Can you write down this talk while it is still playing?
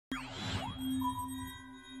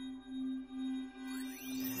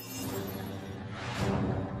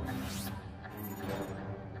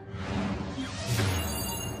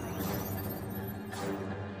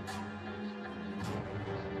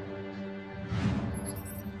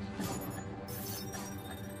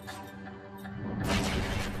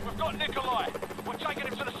got Nikolai. We're taking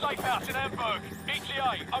him to the safe house in Hamburg.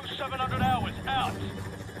 ETA 0700 hours. Out.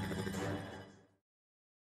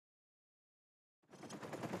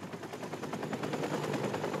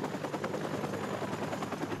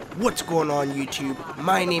 What's going on, YouTube?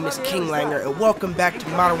 My name is King Langer, and welcome back to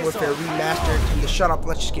Modern Warfare Remastered. And to shut up,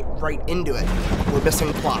 let's just get right into it. We're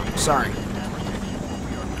missing plot. Sorry.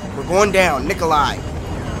 We're going down. Nikolai.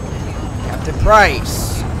 Captain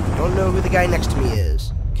Price. Don't know who the guy next to me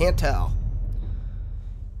is. Can't tell.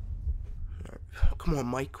 Come on,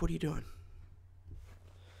 Mike. What are you doing?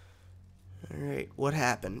 Alright, what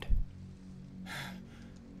happened?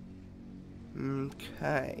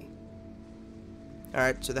 Okay.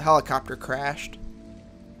 Alright, so the helicopter crashed.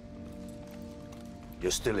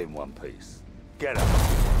 You're still in one piece. Get up.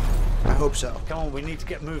 I hope so. Come on, we need to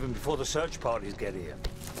get moving before the search parties get here.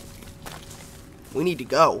 We need to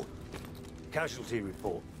go. Casualty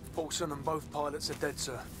report. Paulson and both pilots are dead,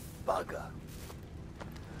 sir. Bugger.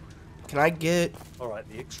 Can I get... Alright,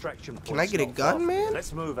 the extraction point. Can I get a gun, man?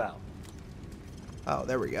 Let's move out. Oh,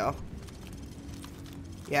 there we go.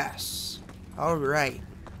 Yes. Alright.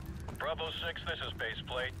 Bravo 6, this is base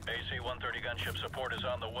plate. AC-130 gunship support is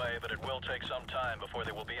on the way, but it will take some time before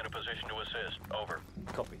they will be in a position to assist. Over.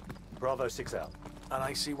 Copy. Bravo 6 out. An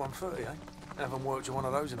AC-130, eh? Haven't worked with one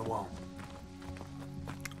of those in a while.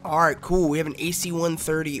 Alright, cool. We have an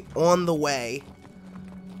AC-130 on the way.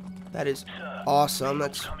 That is awesome.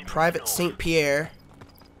 That's Private St. Pierre.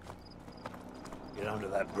 Get under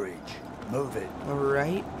that bridge. Move it.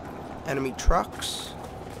 Alright. Enemy trucks.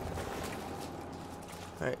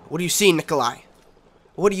 Alright, what do you see, Nikolai?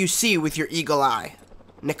 What do you see with your eagle eye,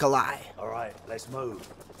 Nikolai? Alright, let's move.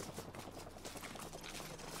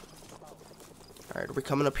 Alright, are we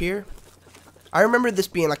coming up here? I remember this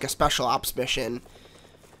being like a special ops mission.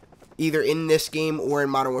 Either in this game or in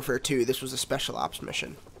Modern Warfare 2. This was a special ops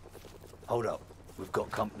mission. Hold up. We've got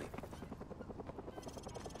company.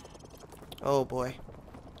 Oh boy.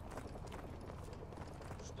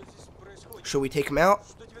 Should we take him out?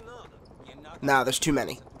 Nah, there's too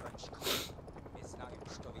many.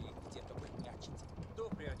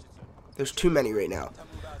 There's too many right now.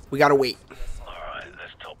 We gotta wait. Alright,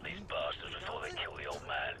 let's top these bastards before they kill the old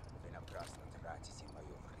man.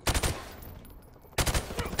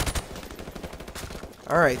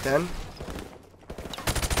 Alright then.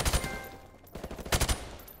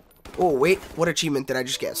 Oh, wait. What achievement did I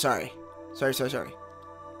just get? Sorry. Sorry.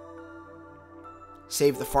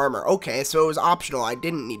 Save the farmer. Okay, so it was optional. I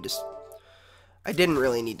didn't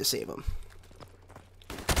really need to save him.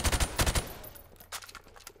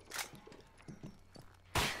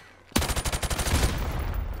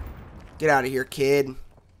 Get out of here, kid.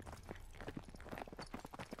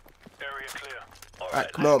 Area clear.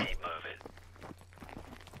 Alright, come on. Keep moving.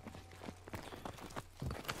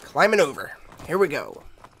 Climbing over. Here we go.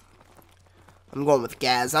 I'm going with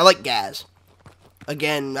Gaz. I like Gaz.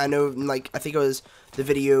 Again, I know, like, I think it was the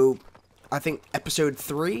video, I think, episode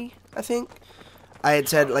 3, I think. I had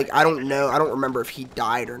said, like, I don't know, I don't remember if he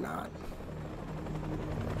died or not.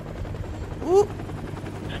 Whoop.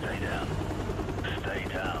 Stay down. Stay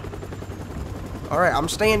down. Alright, I'm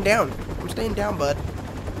staying down. I'm staying down, bud.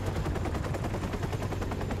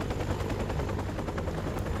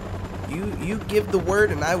 You give the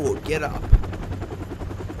word and I will get up.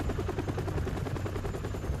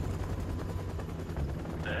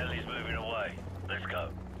 The heli's moving away. Let's go.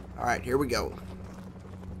 Alright, here we go.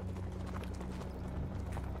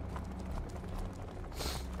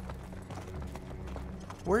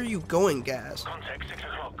 Where are you going, Gaz? Contact 6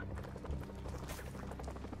 o'clock.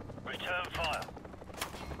 Return fire.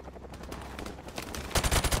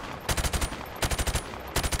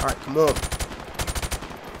 Alright, come on.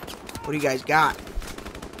 What do you guys got?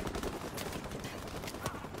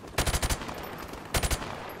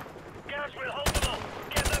 Gaz, we'll hold them off.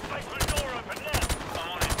 Get that basement door open now. I'm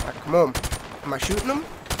on it. Alright, come on. Am I shooting them?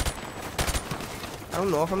 I don't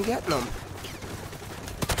know if I'm getting them.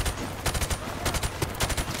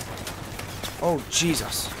 Oh,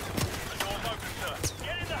 Jesus. The door's open, sir.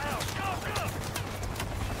 Get in the house. Go.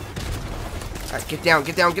 Alright, get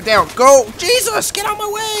down. Go! Jesus! Get out of my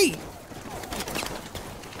way!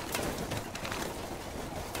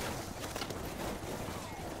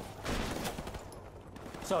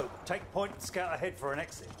 So, take point and scout ahead for an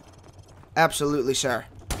exit. Absolutely, sir.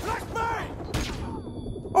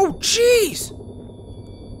 Oh, jeez!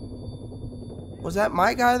 Was that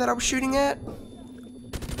my guy that I was shooting at?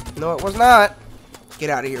 No, it was not. Get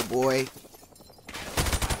out of here, boy.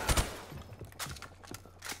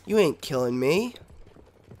 You ain't killing me.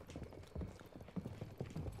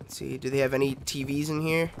 Let's see, do they have any TVs in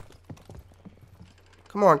here?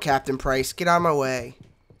 Come on, Captain Price. Get out of my way.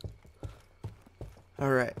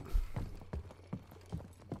 Alright.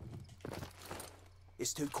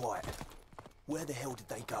 It's too quiet. Where the hell did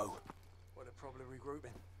they go? Well, they're probably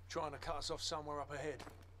regrouping. Trying to cut us off somewhere up ahead.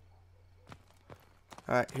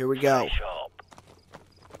 Alright, here we go.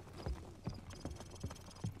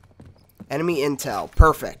 Enemy intel.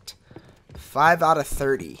 Perfect. 5 out of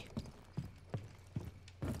 30.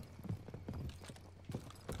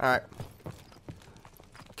 Alright.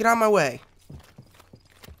 Get out of my way.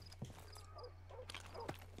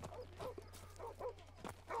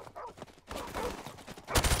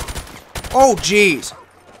 Oh, jeez.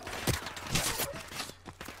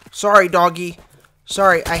 Sorry, doggy.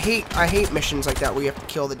 Sorry, I hate missions like that where you have to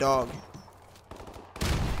kill the dog.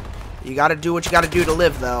 You gotta do what you gotta do to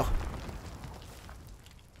live, though.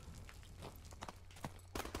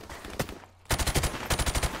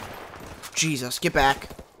 Jesus, get back.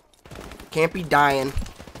 Can't be dying.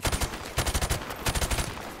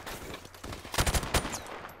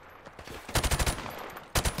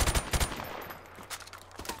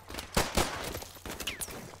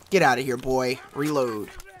 Get out of here, boy. Reload.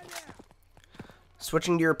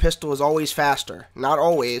 Switching to your pistol is always faster. Not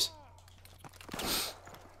always.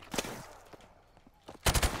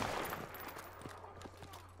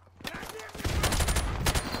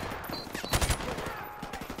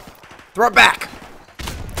 Throw it back!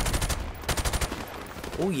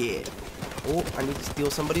 Oh, yeah. Oh, I need to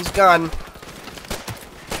steal somebody's gun.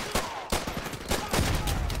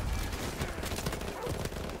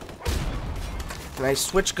 Can I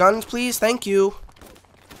switch guns, please? Thank you.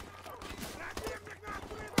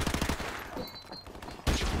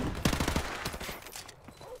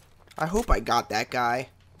 I hope I got that guy.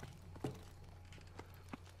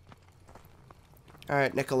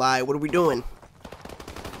 Alright, Nikolai, what are we doing?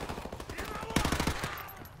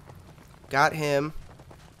 Got him.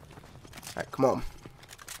 Alright, come on.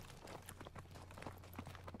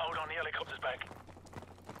 Hold on, the helicopter's back.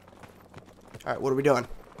 Alright, what are we doing?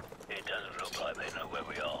 It doesn't look like they know where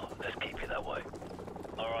we are. Let's keep it that way.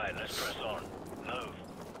 Alright, let's press on. Move.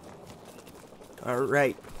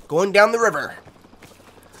 Alright, going down the river.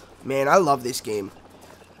 Man, I love this game.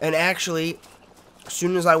 And actually, as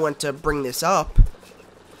soon as I went to bring this up,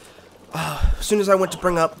 as soon as I went to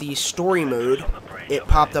bring up the story mode, it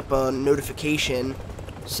popped up a notification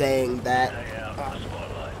saying that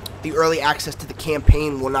the early access to the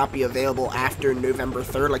campaign will not be available after November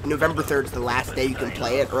 3rd. Like, November 3rd is the last day you can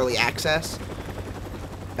play it, early access.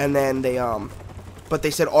 And then they, but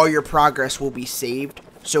they said all your progress will be saved.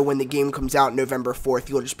 So when the game comes out November 4th,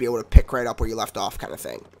 you'll just be able to pick right up where you left off, kind of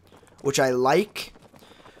thing. Which I like,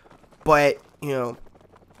 but, you know,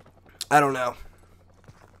 I don't know.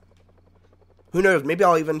 Who knows? Maybe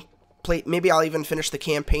I'll even finish the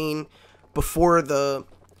campaign before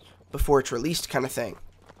it's released, kind of thing.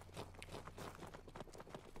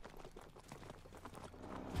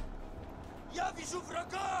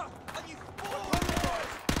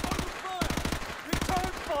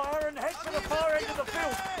 Return fire and head to the far end of the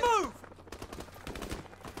field. Move!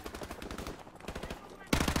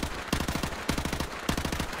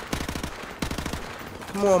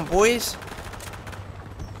 Come on, boys.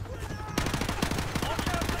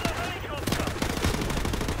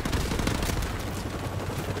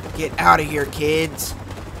 Get out of here, kids.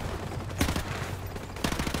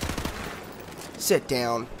 Sit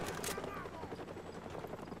down.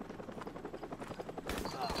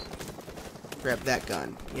 Grab that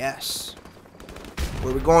gun. Yes.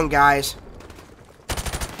 Where we going, guys?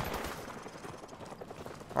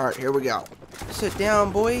 Alright, here we go. Sit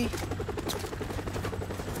down, boy.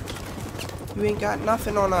 You ain't got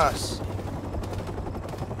nothing on us.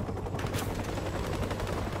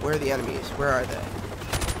 Where are the enemies? Where are they?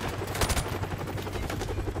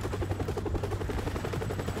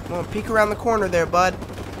 Come on, peek around the corner there, bud.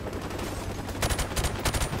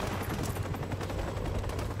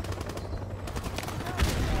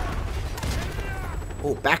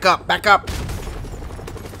 Oh, back up, back up.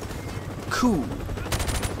 Cool.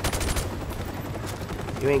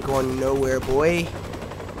 You ain't going nowhere, boy.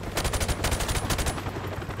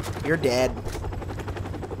 You're dead.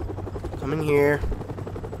 Come in here.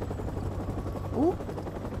 Ooh.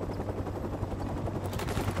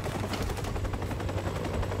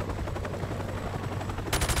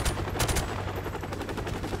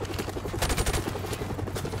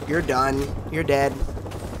 You're done. You're dead.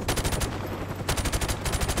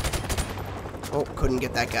 Oh, couldn't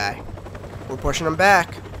get that guy. We're pushing him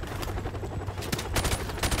back.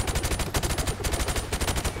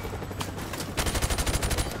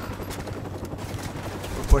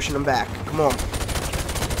 We're pushing him back. Come on.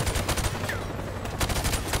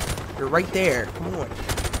 helicopter right there. Come on.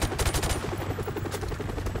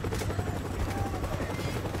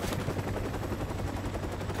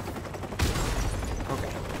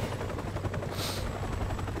 Okay.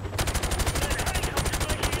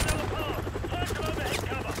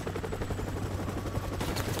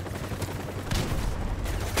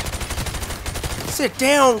 Sit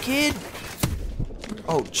down, kid.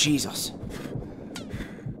 Oh, Jesus.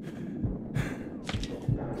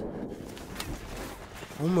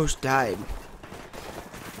 Almost died.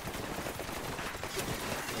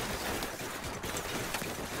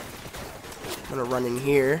 I'm gonna run in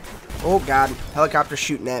here. Oh, God. Helicopter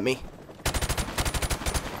shooting at me.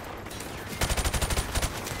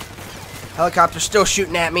 Helicopter still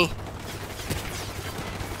shooting at me.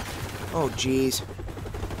 Oh, jeez.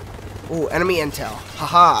 Oh, enemy intel.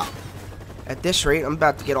 Haha. At this rate, I'm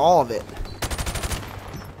about to get all of it.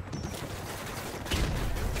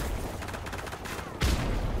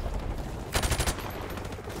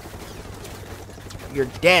 You're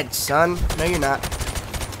dead, son. No, you're not.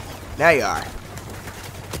 Now you are.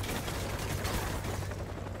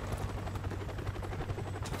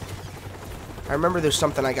 I remember there's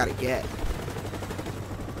something I gotta get.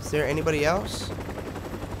 Is there anybody else?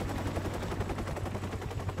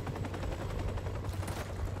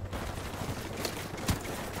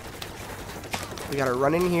 We gotta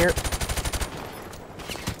run in here.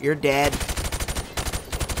 You're dead.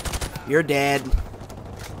 You're dead.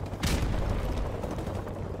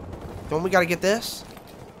 Don't we gotta get this?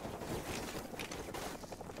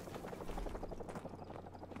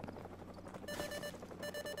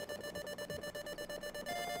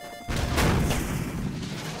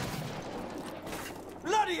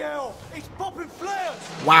 Bloody hell! He's popping flares!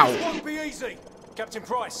 Wow. This won't be easy! Captain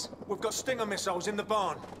Price, we've got Stinger missiles in the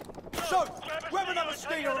barn. So, grab another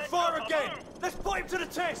Stinger and fire again! Let's put him to the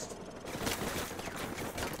test!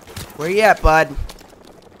 Where you at, bud?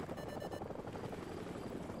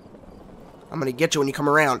 I'm gonna get you when you come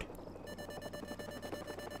around.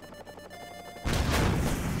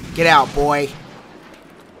 Get out, boy.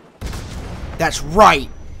 That's right.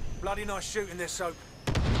 Bloody nice shooting this, Soap.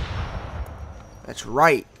 That's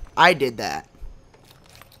right. I did that.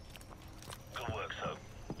 Good work, Soap.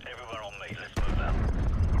 Everyone on me. Let's move out.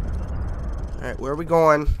 Alright, where are we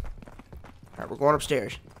going? Alright, we're going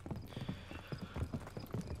upstairs.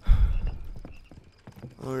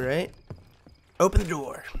 Alright. Open the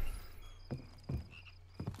door.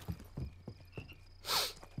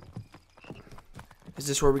 Is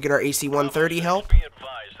this where we get our AC-130 help? Be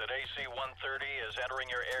advised that AC-130 is entering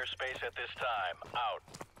your airspace at this time. Out.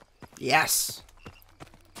 Yes.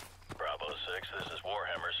 Bravo 6, this is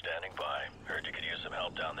Warhammer standing by. Heard you could use some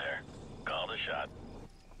help down there. Call the shot.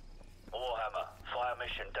 Warhammer, fire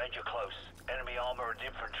mission, danger close. Enemy armor and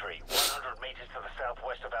infantry, 100 meters to the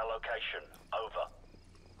southwest of our location. Over.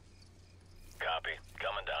 Copy.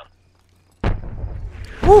 Coming down.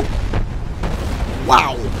 Woo!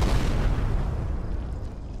 Wow.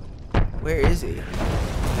 Where is he?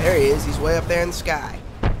 There he is. He's way up there in the sky.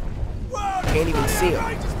 Can't even see him.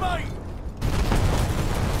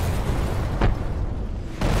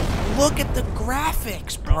 Look at the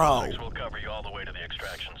graphics, bro. Bravo 6 will cover you all the way to the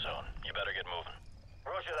extraction zone. You better get moving.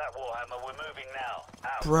 Roger that, Warhammer, we're moving now.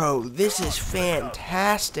 Out. Bro, this is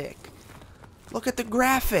fantastic. Look at the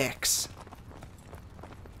graphics.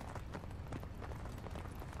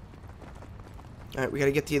 Alright, we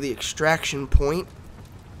gotta get to the extraction point.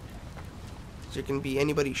 Is there gonna be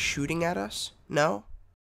anybody shooting at us? No?